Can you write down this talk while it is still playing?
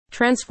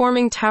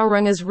transforming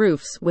Tauranga's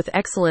roofs with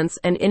excellence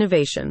and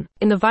innovation.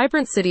 In the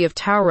vibrant city of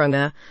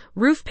Tauranga,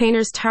 Roof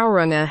Painters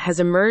Tauranga has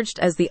emerged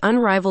as the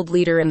unrivaled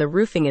leader in the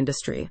roofing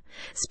industry,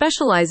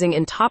 specializing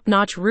in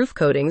top-notch roof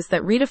coatings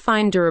that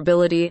redefine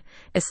durability,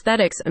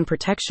 aesthetics, and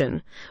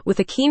protection. With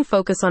a keen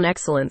focus on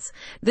excellence,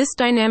 this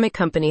dynamic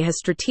company has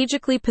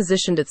strategically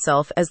positioned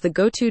itself as the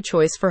go-to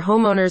choice for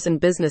homeowners and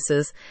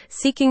businesses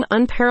seeking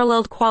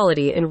unparalleled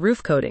quality in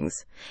roof coatings.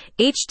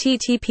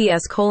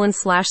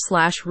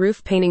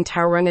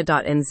 https://roofpaintingtauranga.nz.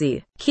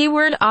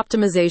 Keyword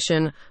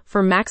optimization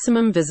for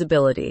maximum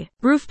visibility.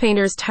 Roof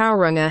Painters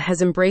Tauranga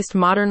has embraced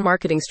modern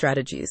marketing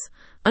strategies,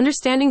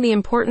 understanding the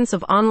importance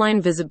of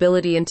online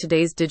visibility in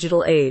today's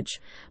digital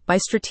age. By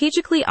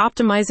strategically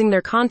optimizing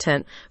their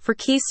content for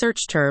key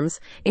search terms,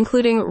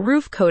 including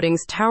roof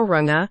coatings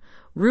Tauranga,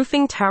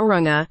 roofing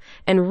Tauranga,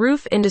 and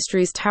roof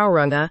industries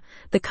Tauranga,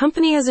 the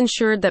company has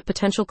ensured that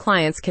potential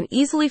clients can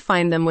easily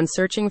find them when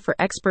searching for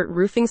expert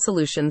roofing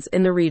solutions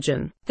in the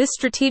region. This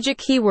strategic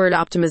keyword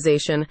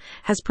optimization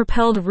has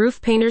propelled Roof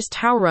Painters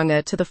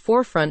Tauranga to the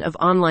forefront of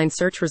online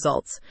search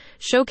results,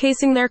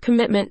 showcasing their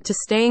commitment to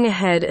staying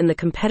ahead in the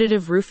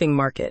competitive roofing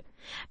market.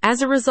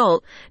 As a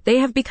result, they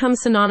have become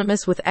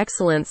synonymous with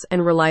excellence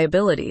and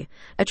reliability,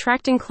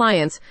 attracting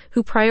clients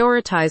who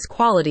prioritize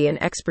quality and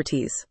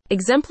expertise.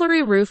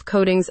 Exemplary roof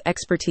coatings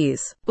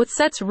expertise. What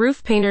sets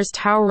Roof Painters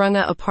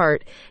Tauranga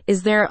apart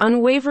is their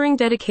unwavering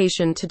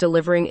dedication to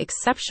delivering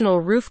exceptional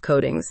roof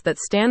coatings that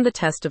stand the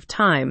test of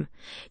time.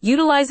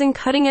 Utilizing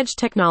cutting-edge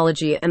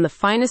technology and the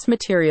finest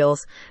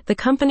materials, the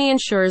company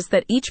ensures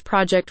that each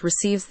project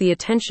receives the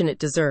attention it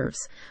deserves.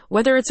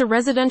 Whether it's a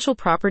residential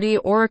property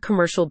or a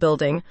commercial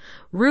building,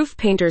 Roof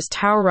Painters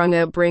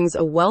Tauranga brings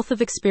a wealth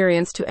of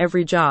experience to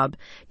every job,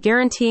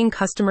 guaranteeing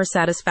customer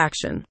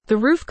satisfaction. The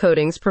roof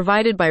coatings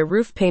provided by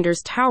Roof Painters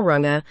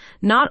Tauranga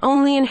not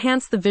only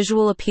enhance the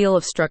visual appeal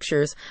of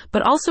structures,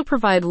 but also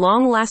provide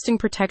long-lasting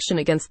protection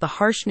against the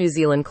harsh New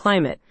Zealand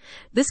climate.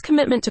 This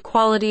commitment to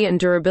quality and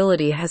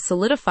durability has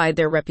solidified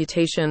their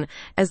reputation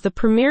as the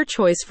premier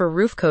choice for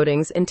roof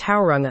coatings in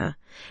Tauranga.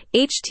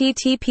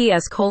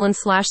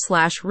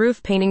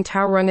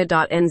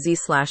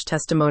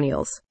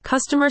 https://roofpaintingtauranga.nz/testimonials.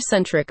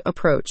 Customer-centric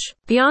approach.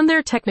 Beyond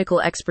their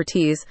technical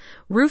expertise,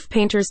 Roof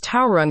Painters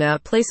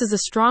Tauranga places a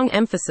strong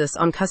emphasis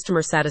on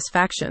customer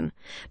satisfaction.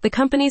 The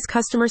company's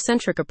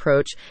customer-centric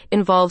approach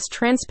involves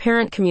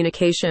transparent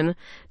communication,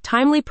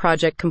 timely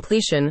project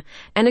completion,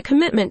 and a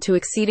commitment to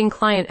exceeding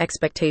client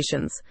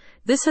expectations.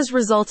 This has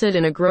resulted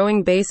in a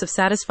growing base of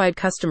satisfied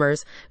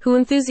customers who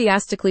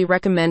enthusiastically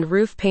recommend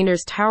Roof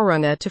Painters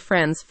Tauranga to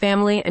friends,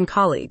 family, and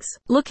colleagues.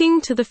 Looking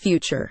to the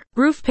future,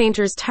 Roof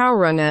Painters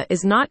Tauranga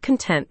is not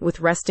content with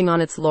resting on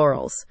its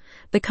laurels.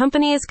 The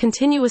company is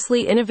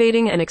continuously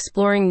innovating and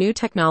exploring new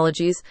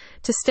technologies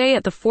to stay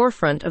at the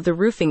forefront of the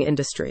roofing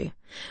industry.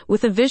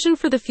 With a vision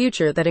for the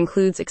future that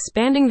includes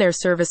expanding their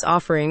service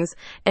offerings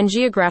and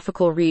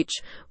geographical reach,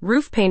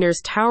 Roof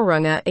Painters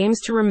Tauranga aims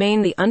to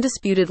remain the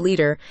undisputed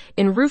leader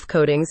in roof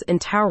coatings in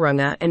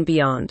Tauranga and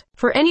beyond.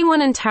 For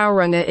anyone in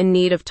Tauranga in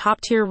need of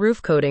top-tier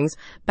roof coatings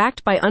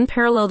backed by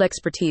unparalleled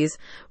expertise,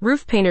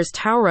 Roof Painters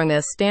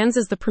Tauranga stands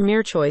as the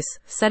premier choice,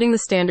 setting the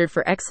standard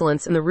for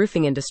excellence in the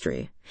roofing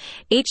industry.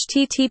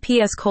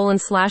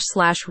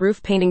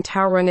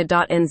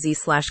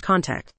 https://roofpaintingtauranga.nz/contact